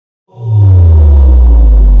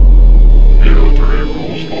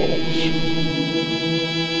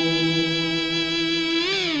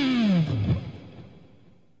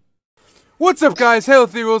What's up, guys? Hello,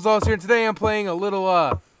 TheRulesLost here, and today I'm playing a little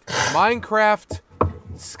Minecraft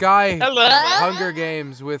Sky Hunger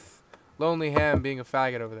Games with LonelyHam being a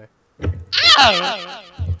faggot over there.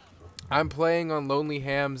 I'm playing on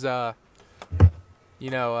LonelyHam's, I'm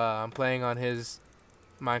playing on his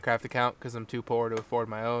Minecraft account because I'm too poor to afford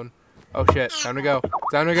my own. Oh shit, time to go.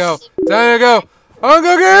 Time to go. Time to go.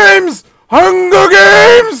 Hunger Games! Hunger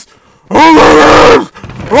Games! Hunger Games!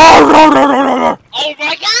 Oh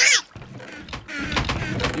my god!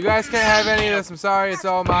 You guys can't have any of this. I'm sorry, it's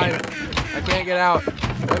all mine. I can't get out.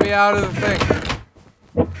 Let me out of the thing.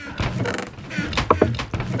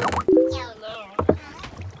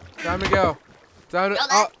 Time to go. Time to.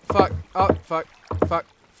 Oh, fuck. Oh, fuck. Fuck.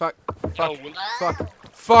 Fuck. Fuck. Fuck.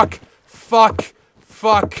 Fuck. Fuck.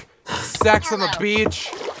 Fuck. Sex on the beach.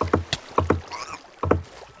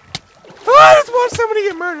 Oh, I just watched somebody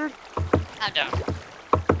get murdered.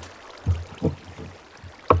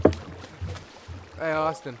 Hey,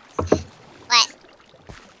 Austin. What?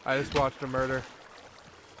 I just watched a murder.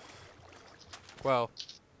 Well,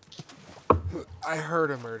 I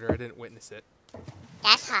heard a murder. I didn't witness it.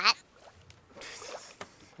 That's hot.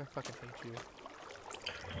 I fucking hate you.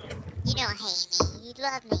 You don't hate me. You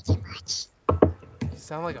love me too much. You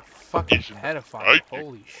sound like a fucking pedophile.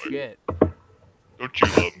 Holy shit. Don't you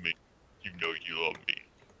love me? You know you love me,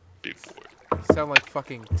 big boy. You sound like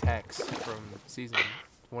fucking Tex from season...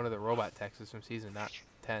 One of the robot Texas from season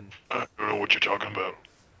 10. I don't know what you're talking about.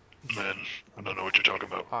 Man, I don't know what you're talking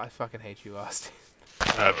about. Oh, I fucking hate you, Austin.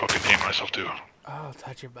 I fucking hate myself too. Oh,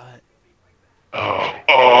 touch your butt.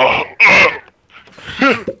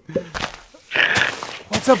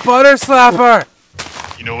 What's a butter slapper?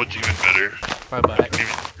 You know what's even better? My butt. I can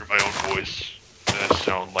even hear my own voice. And I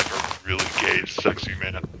sound like a really gay, sexy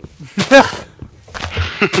man. Because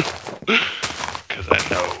I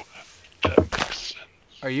know that makes sense.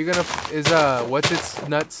 Are you gonna... Is, What's Its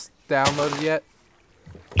Nuts downloaded yet?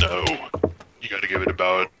 No. You gotta give it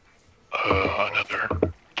about, another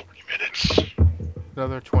 20 minutes.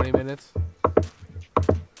 Another 20 minutes?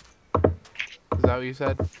 Is that what you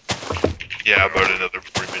said? Yeah, about another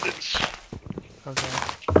 40 minutes. Okay.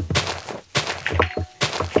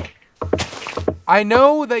 I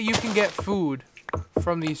know that you can get food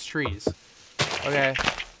from these trees. Okay.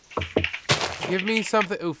 Give me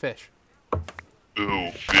something... Ooh, fish.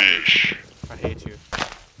 Ooh, fish. I hate you.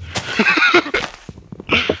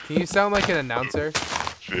 Can you sound like an announcer?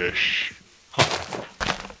 Fish.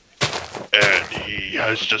 And he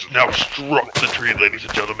has just now struck the tree, ladies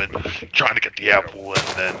and gentlemen, trying to get the apple, and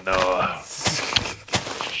then,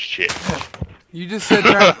 shit. You just said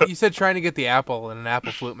you said trying to get the apple, and an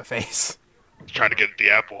apple flew at my face. He's trying to get the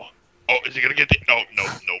apple. Oh, is he gonna get the... No.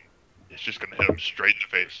 It's just gonna hit him straight in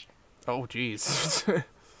the face. Oh, jeez. Here.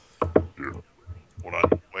 Hold on.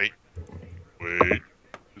 Wait.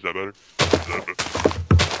 Is that better?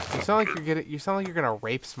 You sound like you're gonna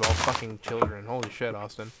rape small fucking children. Holy shit,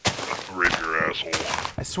 Austin. I'll rape your asshole.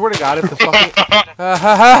 I swear to God, if the fucking... I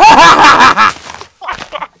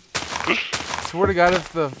swear to God,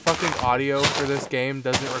 if the fucking audio for this game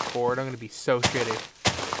doesn't record, I'm gonna be so shitty.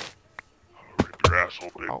 I'll rape your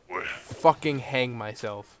asshole, big boy. Fucking hang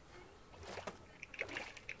myself.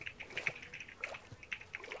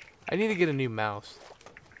 I need to get a new mouse.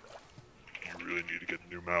 You really need to get a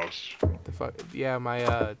new mouse. The fuck? Yeah,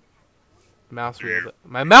 my mouse wheel.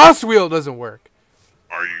 My mouse wheel doesn't work.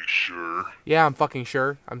 Are you sure? Yeah, I'm fucking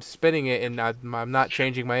sure. I'm spinning it, and I'm not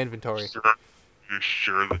changing my inventory. You're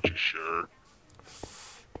sure that you're sure?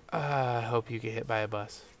 I hope you get hit by a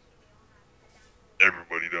bus.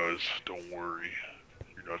 Everybody does. Don't worry.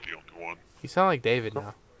 You're not the only one. You sound like David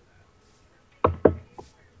now.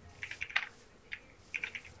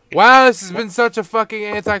 Wow, this has been such a fucking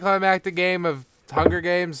anticlimactic game of Hunger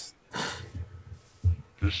Games.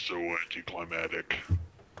 This is so anticlimactic.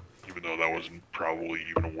 Even though that wasn't probably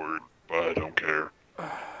even a word, but I don't care.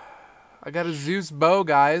 I got a Zeus bow,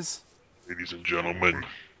 guys. Ladies and gentlemen,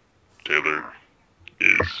 Taylor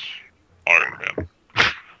is Iron Man.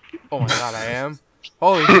 Oh my god, I am?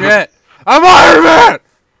 Holy shit! I'm Iron Man!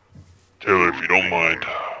 Taylor, if you don't mind,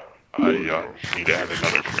 I need to add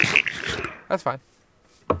another friend in here. That's fine.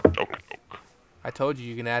 Okay. I told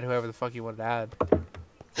you can add whoever the fuck you want to add.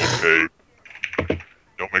 Okay.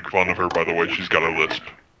 Don't make fun of her, by the way. She's got a lisp.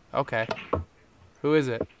 Okay. Who is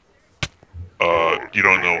it? You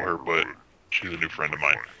don't know her, but she's a new friend of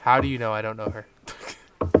mine. How do you know I don't know her?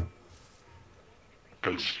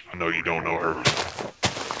 Because I know you don't know her.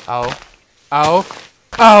 Oh.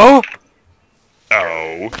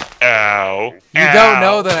 You don't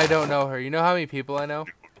know that I don't know her. You know how many people I know?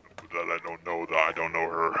 That I don't know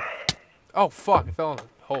her. Oh, fuck. I fell in a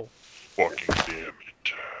hole. fucking damn it.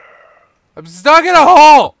 I'm stuck in a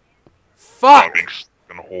hole! Fuck! Stop being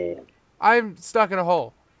stuck in a hole. I'm stuck in a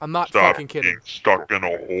hole. I'm not Stop fucking kidding. being stuck in a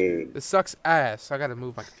hole. This sucks ass. I gotta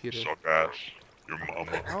move my computer. Suck ass. Your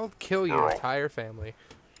mama. I'll kill your entire family.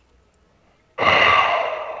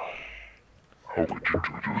 How could you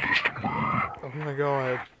do this to me? Oh my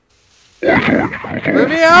god. Let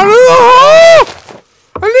me out of the hole!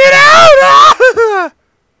 I need out!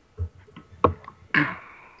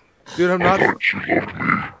 Dude, I'm not. I thought you loved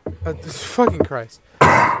me. Fucking Christ.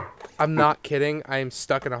 I'm not kidding. I am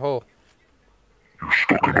stuck in a hole. You're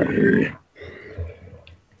stuck in a hole.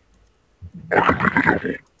 I can be the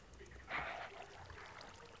devil.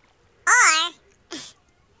 Or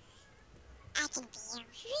I can be a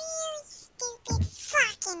really stupid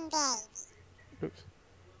fucking baby. Oops.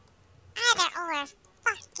 Either or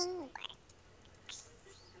fucking works.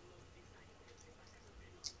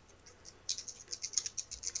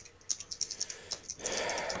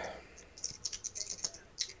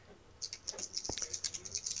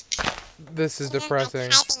 This is depressing.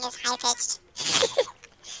 Typing is high pitched.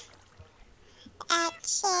 That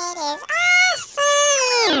shit is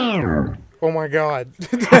awesome! Oh my god.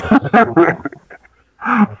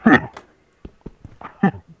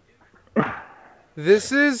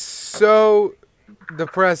 This is so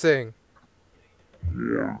depressing.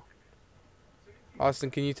 Yeah. Austin,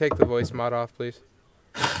 can you take the voice mod off, please?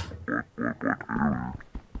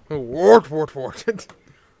 Wart. What?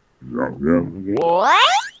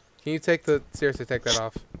 Can you seriously take that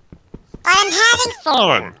off? But I'm having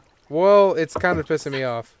Fun. Well, it's kind of pissing me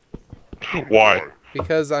off. Why?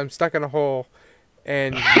 Because I'm stuck in a hole,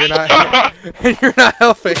 and you're not, and you're not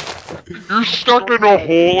helping. You're stuck in a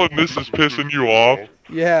hole and this is pissing you off?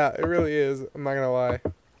 Yeah, it really is. I'm not gonna lie.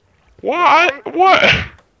 What? What?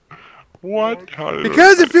 What? How did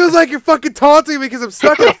Because it feels like you're fucking taunting me because I'm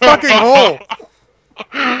stuck in a fucking hole.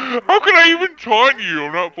 How can I even taunt you?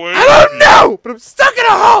 I'm not playing. I don't know, but I'm stuck in a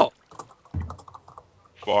hole.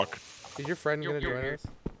 Fuck. Is your friend gonna join us?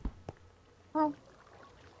 Oh.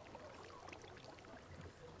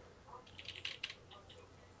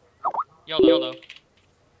 YOLO.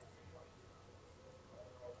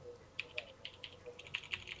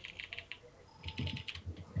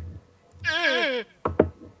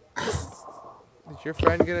 Is your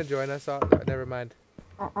friend gonna join us? Oh, never mind.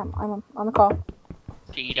 I'm on the call.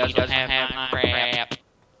 He doesn't have my crap.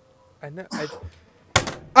 I know.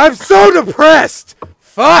 I'm so depressed.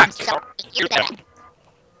 Fuck.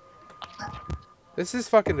 This is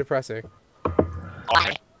fucking depressing.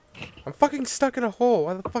 I'm fucking stuck in a hole.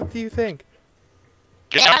 Why the fuck do you think?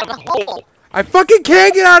 Get out of the hole. I fucking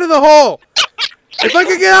can't get out of the hole. If I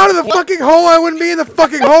could get out of the fucking hole, I wouldn't be in the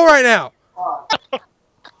fucking hole right now. How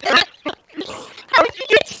did you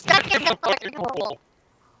get stuck in the fucking hole?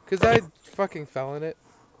 Cause I fucking fell in it.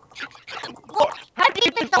 How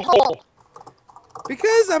deep is the hole?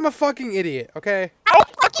 Because I'm a fucking idiot, okay? How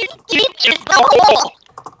fucking deep is the hole?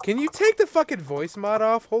 Can you take the fucking voice mod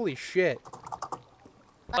off? Holy shit.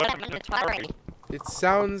 It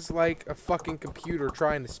sounds like a fucking computer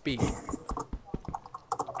trying to speak.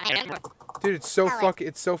 Dude, it's so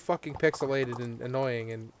fucking pixelated and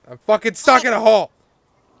annoying, and I'm fucking stuck in a hole.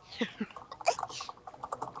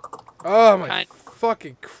 Oh my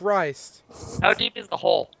fucking Christ. How deep is the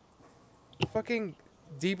hole? Fucking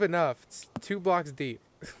deep enough. It's 2 blocks deep.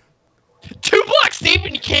 2 blocks deep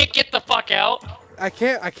and you can't get the fuck out? You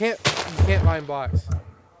can't mine blocks.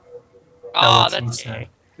 Oh, that's gay.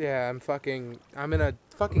 Yeah, I'm in a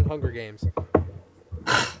fucking Hunger Games.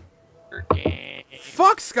 Okay.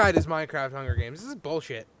 Fuck Sky does Minecraft Hunger Games. This is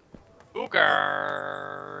bullshit. Ooger.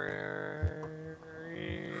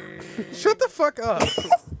 Shut the fuck up.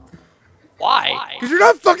 Why? Because you're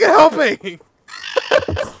not fucking helping.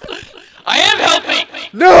 I am helping!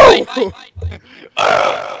 No!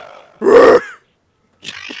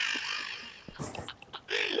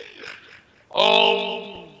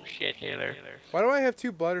 Oh, shit, Taylor. Why do I have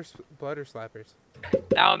 2 blutter slappers?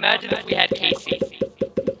 Now imagine if we had Casey.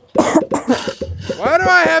 Why do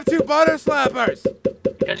I have 2 butter slappers?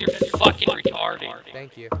 Because you're fucking retarded.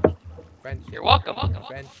 Thank you. Friendship. You're welcome.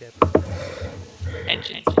 Friendship.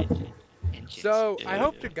 Engine. So, I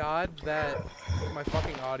hope to God that my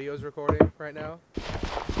fucking audio is recording right now.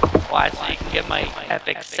 Why? So you can get my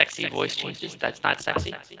epic, sexy voice changes. That's not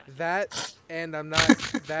sexy. That, and I'm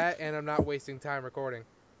not wasting time recording.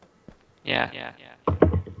 Yeah.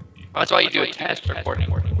 That's why you do a test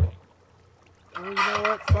recording. Well, you know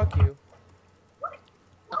what? Fuck you.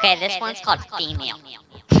 Okay, this one's called female.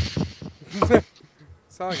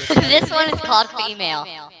 Sound like a This one is called female.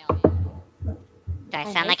 Do I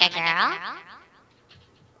sound like a girl?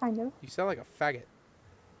 Kind of. You sound like a faggot.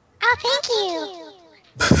 Oh, thank you.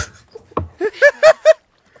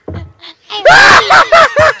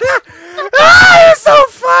 Ah, you're so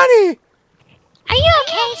funny! Are you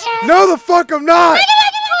okay, sir? No, the fuck I'm not! I'm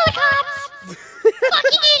gonna call the cops.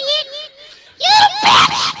 Fucking idiot! You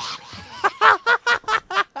bitch!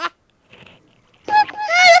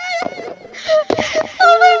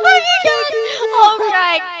 Oh my fucking god! Oh,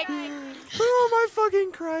 crying! Oh my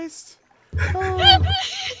fucking Christ! Oh,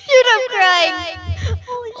 Dude, I'm crying!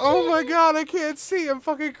 Holy shit! oh my god, I can't see. I'm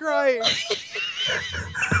fucking crying.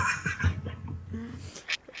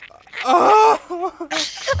 Oh! I hope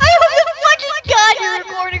the fucking god you're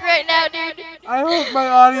recording right now, dude! I hope my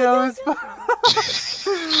audio is fine.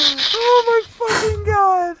 Oh my fucking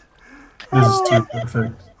god! This is too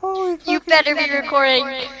perfect. Holy You fucking better be recording.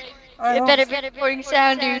 I You hope, better be recording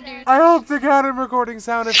sound, dude. I hope to god I'm recording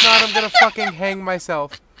sound. If not, I'm gonna fucking hang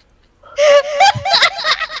myself.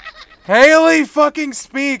 Haley, fucking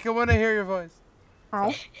speak! I wanna hear your voice.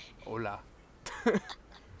 Hi. Hola.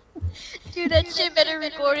 Dude, that shit better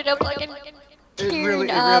recorded. I'm fucking It tearing really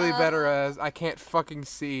up. better as I can't fucking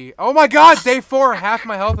see. Oh my god, day 4, half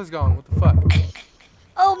my health is gone. What the fuck?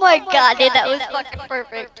 Oh my god, dude, that was fucking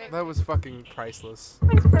perfect. That was fucking priceless.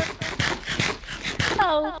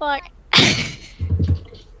 Oh fuck.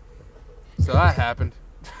 So that happened.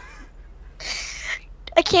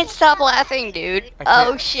 I can't stop laughing, dude. I can't.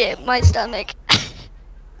 Oh shit, my stomach.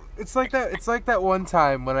 It's like that one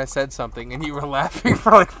time when I said something and you were laughing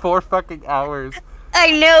for like 4 fucking hours.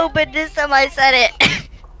 I know, but this time I said it.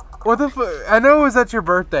 What the fuck? I know it was at your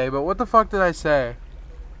birthday, but what the fuck did I say?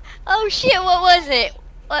 Oh shit, what was it?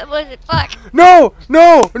 What was it? Fuck. No!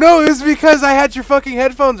 It was because I had your fucking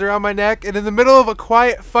headphones around my neck and in the middle of a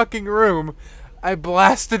quiet fucking room, I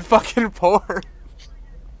blasted fucking porn.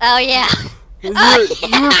 Oh yeah. You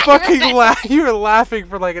were fucking you were laughing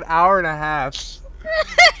for like an hour and a half.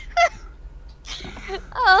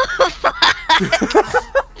 Oh fuck.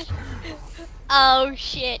 Oh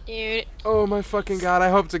shit, dude. Oh my fucking god! I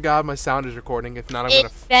hope to God my sound is recording. If not, I'm It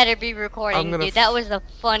gonna. better be recording, gonna dude. That was the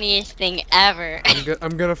funniest thing ever.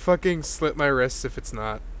 I'm gonna fucking slit my wrists if it's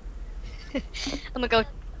not. I'm gonna go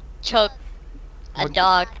choke a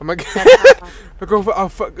dog. I'm gonna I'll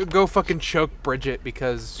go fucking choke Bridget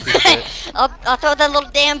because she's a bitch. I'll throw that little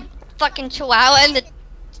damn fucking chihuahua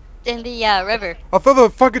in the river. I'll throw the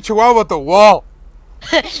fucking chihuahua at the wall.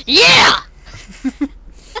 Yeah!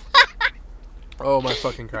 Oh my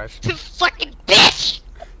fucking Christ! You fucking bitch!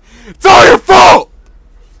 It's all your fault.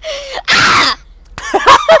 Ah!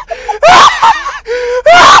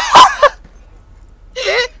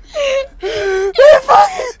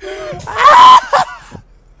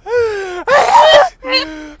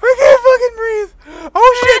 I can't fucking breathe.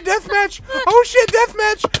 Oh shit, deathmatch! Oh shit,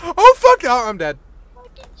 deathmatch! Oh fuck! Oh, I'm dead.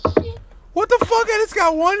 What the fuck? I just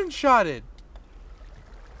got one-shotted.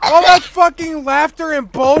 All that fucking laughter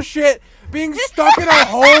and bullshit, being stuck in a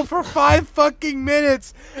hole for 5 fucking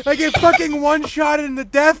minutes. I get fucking one-shotted in the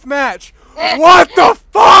deathmatch. What the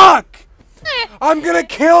fuck? I'm gonna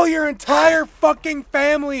kill your entire fucking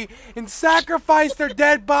family and sacrifice their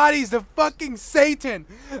dead bodies to fucking Satan.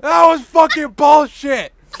 That was fucking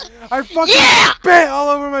bullshit. I fucking spit all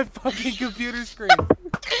over my fucking computer screen.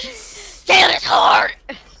 Taylor's hard!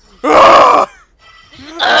 I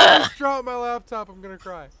just dropped my laptop. I'm gonna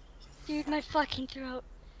cry. Dude, my fucking throat.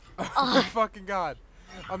 Oh my fucking god.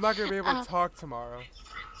 I'm not gonna be able to talk tomorrow.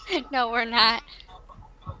 No, we're not.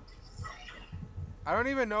 I don't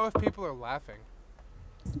even know if people are laughing.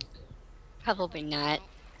 Probably not.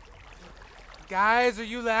 Guys, are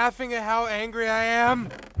you laughing at how angry I am?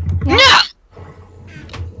 No!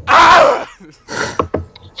 Ah!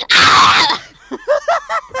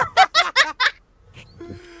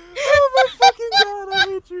 Oh my fucking god, I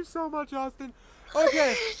hate you so much, Austin.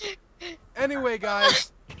 Okay. Anyway,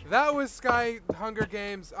 guys, that was Sky Hunger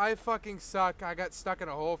Games. I fucking suck. I got stuck in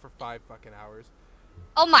a hole for 5 fucking hours.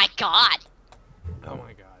 Oh my god. Oh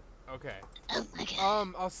my god. Okay. Oh my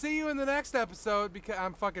god. I'll see you in the next episode because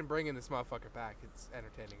I'm fucking bringing this motherfucker back. It's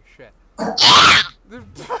entertaining as shit.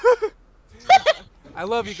 I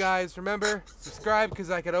love you guys. Remember, subscribe because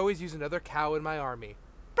I could always use another cow in my army.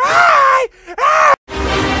 Bye!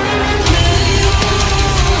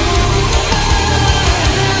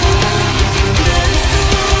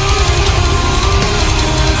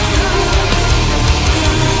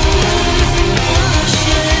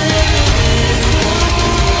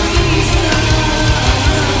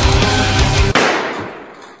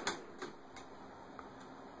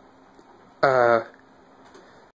 Ah!